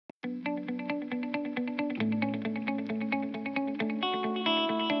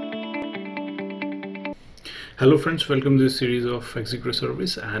Hello friends, welcome to this series of Executor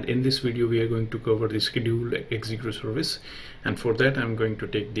service, and in this video we are going to cover the scheduled Executor service. And for that I'm going to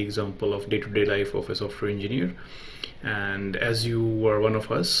take the example of day-to-day life of a software engineer. And as you are one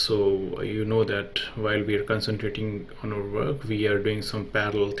of us, so you know that while we are concentrating on our work, we are doing some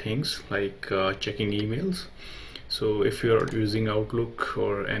parallel things like checking emails. So if you are using Outlook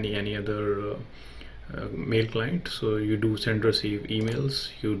or any other mail client, so you do send receive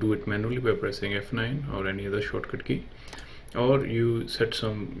emails, you do it manually by pressing F9 or any other shortcut key, or you set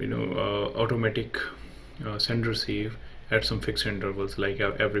some automatic send receive at some fixed intervals like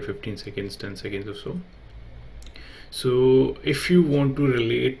every 15 seconds, 10 seconds or so. So if you want to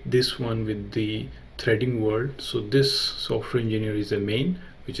relate this one with the threading world, so this software engineer is a main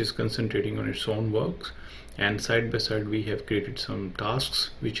which is concentrating on its own works, and side by side we have created some tasks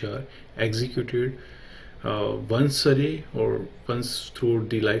which are executed once a day or once throughout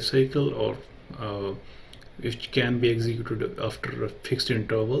the life cycle, or which can be executed after fixed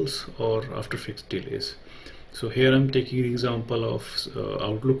intervals or after fixed delays. So here I'm taking an example of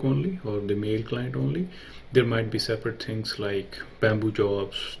Outlook only, or the mail client only. There might be separate things like Bamboo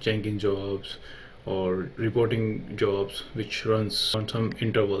jobs, Jenkins jobs, or reporting jobs which runs on some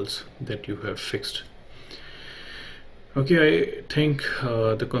intervals that you have fixed. Okay, I think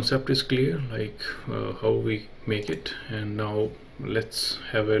the concept is clear, like how we make it. And now let's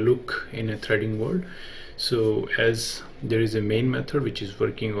have a look in a threading world. So as there is a main method which is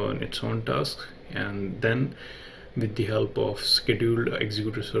working on its own task, and then with the help of scheduled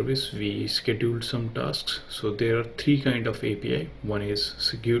executor service we scheduled some tasks. So there are three kind of API. One is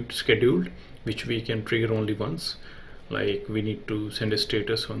scheduled, which we can trigger only once, like we need to send a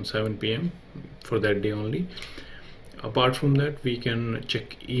status on 7 PM for that day only. Apart from that, we can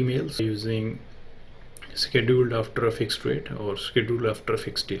check emails using scheduled after a fixed rate or scheduled after a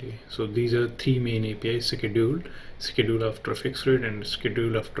fixed delay. So these are three main APIs: scheduled, scheduled after a fixed rate, and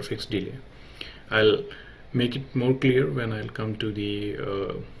scheduled after a fixed delay. I'll make it more clear when I'll come to the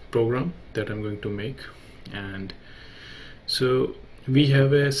program that I'm going to make. And so we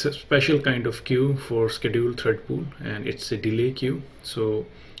have a special kind of queue for scheduled thread pool, and it's a delay queue. So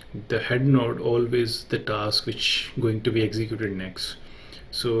the head node always the task which going to be executed next.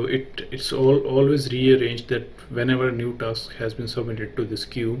 So it's always rearranged that whenever a new task has been submitted to this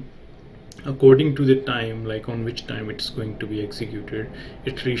queue, according to the time, like on which time it's going to be executed,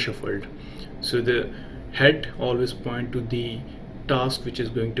 it's reshuffled. So the head always point to the task which is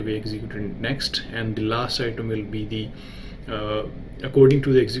going to be executed next, and the last item will be the according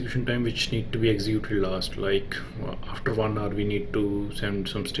to the execution time which need to be executed last. Like after 1 hour we need to send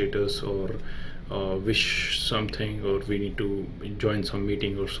some status or wish something, or we need to join some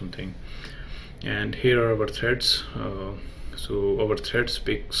meeting or something. And here are our threads. So our threads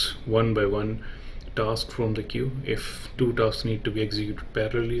picks one by one task from the queue. If two tasks need to be executed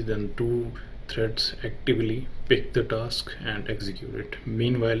parallelly, then two threads actively pick the task and execute it.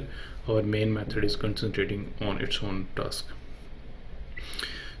 Meanwhile, our main method is concentrating on its own task.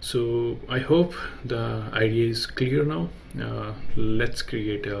 So I hope the idea is clear now. Let's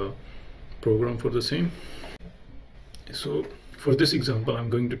create a program for the same. So for this example, I'm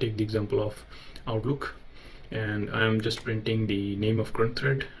going to take the example of Outlook, and I'm just printing the name of current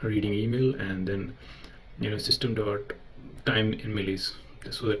thread, reading email, and then system.time in millis,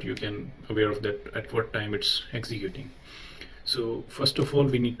 so that you can aware of that at what time it's executing. So first of all,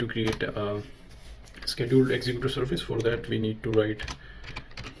 we need to create a scheduled executor service. For that we need to write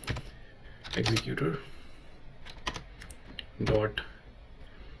executor dot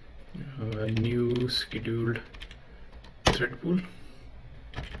new scheduled thread pool,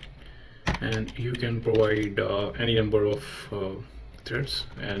 and you can provide any number of threads.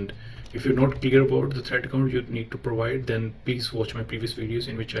 And if you're not clear about the thread count you need to provide, then please watch my previous videos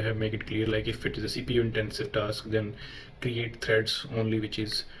in which I have made it clear. Like if it is a CPU intensive task, then create threads only which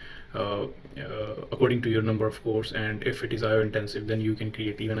is according to your number of cores, and if it is IO intensive, then you can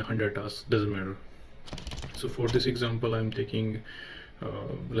create even 100 tasks, doesn't matter. So for this example I'm taking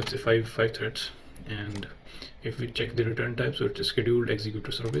let's say five threads, and if we check the return type, so it's a scheduled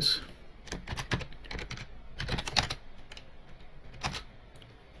executor service.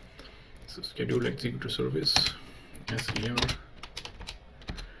 So scheduled executor service SER.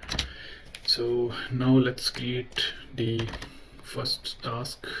 So now let's create the first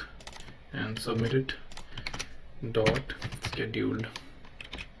task and submit it. Dot scheduled.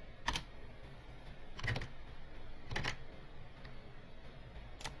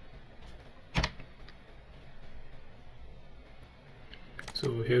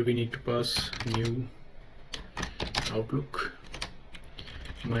 So here we need to pass new Outlook,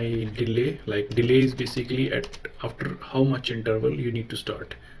 my delay, like delay is basically at after how much interval you need to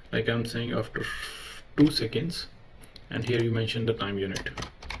start. Like I'm saying after 2 seconds, and here you mention the time unit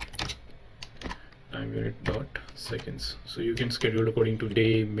dot seconds. So you can schedule according to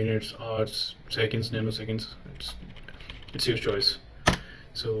day, minutes, hours, seconds, nanoseconds. It's your choice.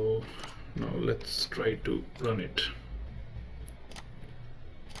 So now let's try to run it.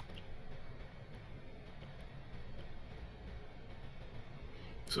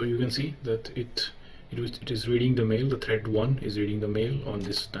 So you can see that it is reading the mail. The thread 1 is reading the mail on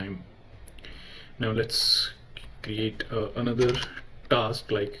this time. Now let's create another task.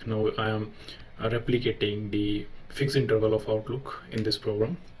 Like now I am replicating the fixed interval of Outlook in this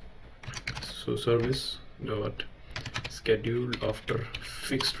program. So service dot schedule after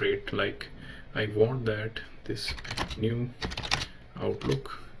fixed rate. Like I want that this new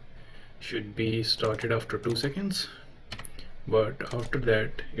Outlook should be started after 2 seconds, but after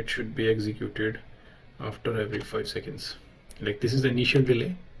that it should be executed after every 5 seconds. Like this is the initial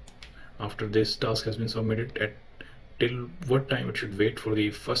delay after this task has been submitted, at till what time it should wait for the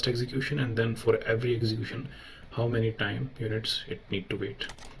first execution, and then for every execution how many time units it need to wait.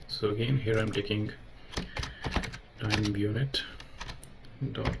 So again here I'm taking time unit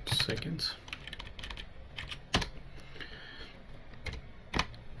dot seconds.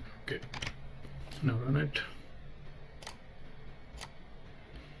 Okay, now run it.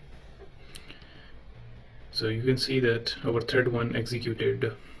 So you can see that our thread 1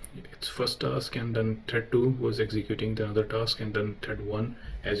 executed its first task, and then thread 2 was executing the other task, and then thread 1,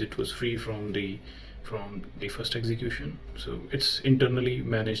 as it was free from the first execution. So it's internally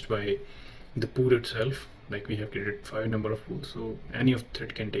managed by the pool itself. Like we have created 5 number of pools, so any of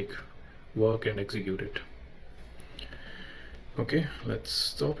thread can take work and execute it. Okay, let's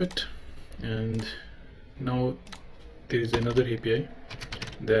stop it. And now there is another API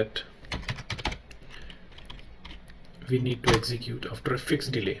that we need to execute after a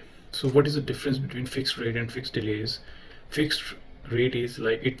fixed delay. So what is the difference between fixed rate and fixed delay? Is fixed rate is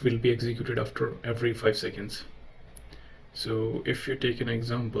like it will be executed after every 5 seconds. So if you take an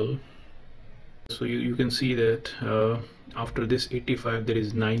example, so you can see that after this 85 there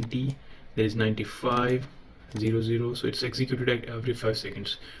is 90, there is 95, 00, so it's executed at every 5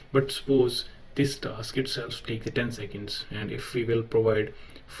 seconds. But suppose this task itself takes 10 seconds, and if we will provide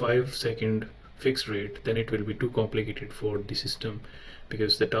 5-second fixed rate, then it will be too complicated for the system,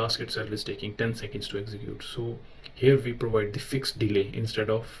 because the task itself is taking 10 seconds to execute. So here we provide the fixed delay instead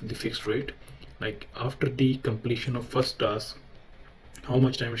of the fixed rate. Like after the completion of first task, how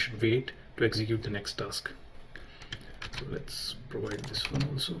much time it should wait to execute the next task. So let's provide this one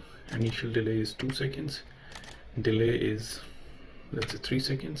also. Initial delay is 2 seconds, delay is, let's say, 3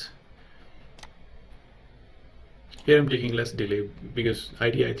 seconds. Here I'm taking less delay because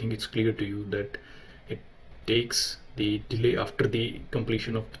idea, I think it's clear to you that it takes the delay after the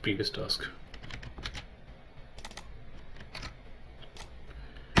completion of the previous task.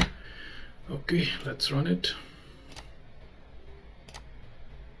 Okay, let's run it.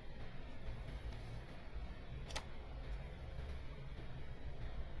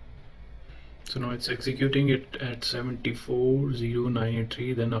 So now it's executing it at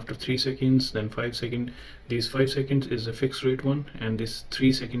 74,0983, then after 3 seconds, then 5 seconds. These 5 seconds is a fixed rate one, and this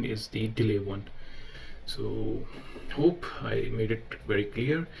 3 second is the delay one. So hope I made it very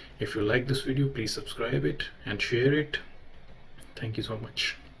clear. If you like this video, please subscribe it and share it. Thank you so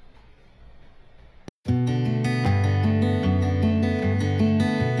much.